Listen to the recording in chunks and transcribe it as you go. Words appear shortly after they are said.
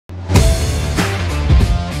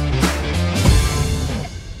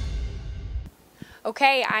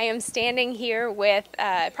Okay, I am standing here with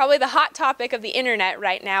probably the hot topic of the internet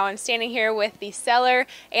right now. I'm standing here with the seller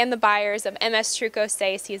and the buyers of MS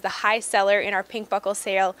Trucoseix. He's the high seller in our Pink Buckle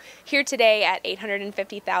sale here today at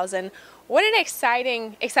 $850,000. What an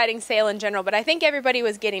exciting sale in general, but I think everybody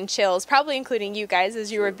was getting chills, probably including you guys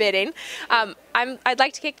as you were bidding. I'd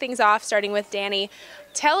like to kick things off starting with Danny.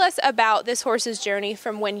 Tell us about this horse's journey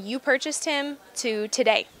from when you purchased him to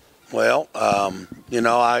today. Well, you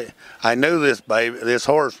know, I knew this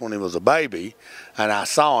horse when he was a baby, and I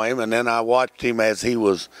saw him, and then I watched him as he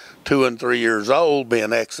was 2 and 3 years old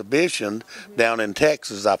being exhibitioned down in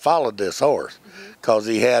Texas. I followed this horse because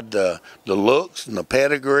he had the looks and the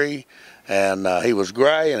pedigree, and he was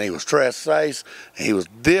gray, and he was Tres Seis, and he was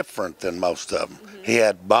different than most of them. He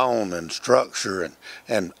had bone and structure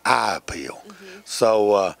and eye appeal.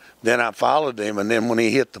 So then I followed him, and then when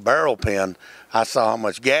he hit the barrel pen, I saw how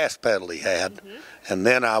much gas pedal he had, and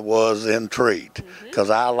then I was intrigued because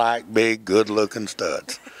I like big, good-looking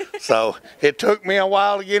studs. So it took me a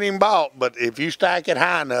while to get him bought, but if you stack it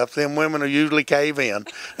high enough, then women will usually cave in.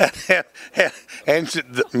 And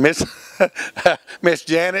Miss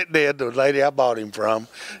Janet did, the lady I bought him from,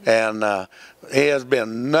 and he has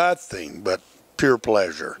been nothing but pure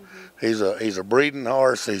pleasure. He's a breeding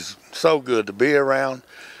horse. He's so good to be around.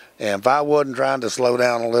 And if I wasn't trying to slow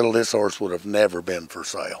down a little, this horse would have never been for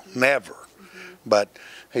sale. Never. But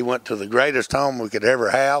he went to the greatest home we could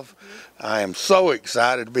ever have. I am so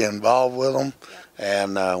excited to be involved with him.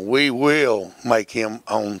 And we will make him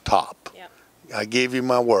on top. I give you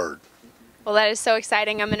my word. Well, that is so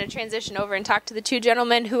exciting. I'm going to transition over and talk to the two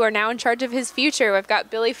gentlemen who are now in charge of his future. We've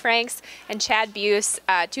got Billy Franks and Chad Buse,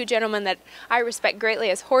 two gentlemen that I respect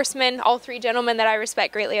greatly as horsemen, all three gentlemen that I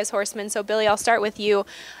respect greatly as horsemen. So, Billy, I'll start with you.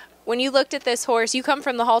 When you looked at this horse, you come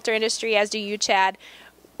from the halter industry, as do you, Chad.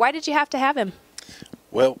 Why did you have to have him?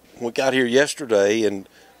 Well, we got here yesterday, and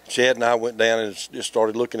Chad and I went down and just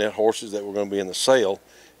started looking at horses that were going to be in the sale.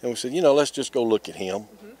 And we said, you know, let's just go look at him.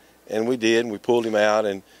 And we did, and we pulled him out,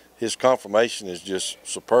 and his conformation is just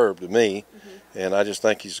superb to me. And I just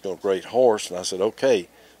think he's a great horse. And I said, okay.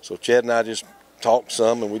 So Chad and I just talked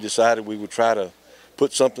some, and we decided we would try to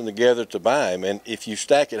put something together to buy him, and if you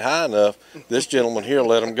stack it high enough, this gentleman here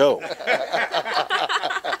let him go.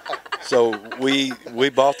 So we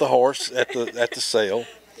bought the horse at the sale,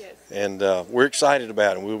 and we're excited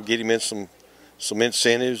about him. We'll get him in some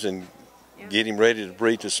incentives and get him ready to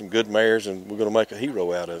breed to some good mares, and we're going to make a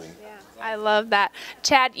hero out of him. I love that.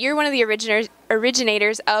 Chad, you're one of the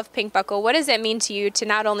originators of Pink Buckle. What does it mean to you to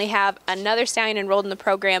not only have another stallion enrolled in the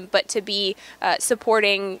program, but to be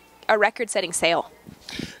supporting a record-setting sale?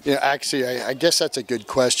 Yeah, actually, I guess that's a good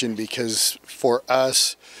question, because for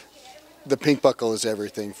us, the Pink Buckle is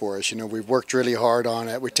everything for us. You know, we've worked really hard on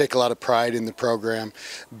it. We take a lot of pride in the program,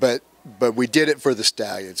 but we did it for the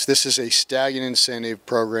stallions. This is a stallion incentive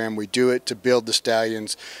program. We do it to build the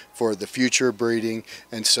stallions for the future breeding,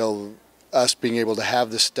 and so us being able to have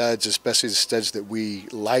the studs, especially the studs that we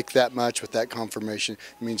like that much with that conformation,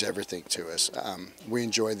 means everything to us. We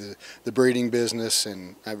enjoy the breeding business,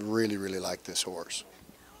 and I really, really like this horse.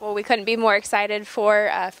 Well, we couldn't be more excited for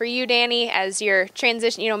you, Danny, as you're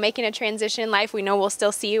making a transition in life. We know we'll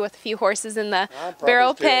still see you with a few horses in the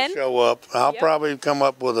barrel pen. Show up. I'll probably come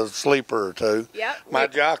up with a sleeper or two. My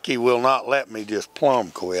jockey will not let me just plumb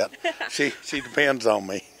quit. She depends on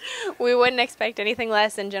me. We wouldn't expect anything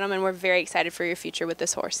less, and gentlemen, we're very excited for your future with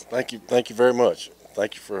this horse. Thank you very much.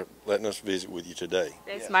 Thank you for letting us visit with you today.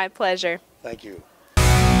 It's my pleasure. Thank you.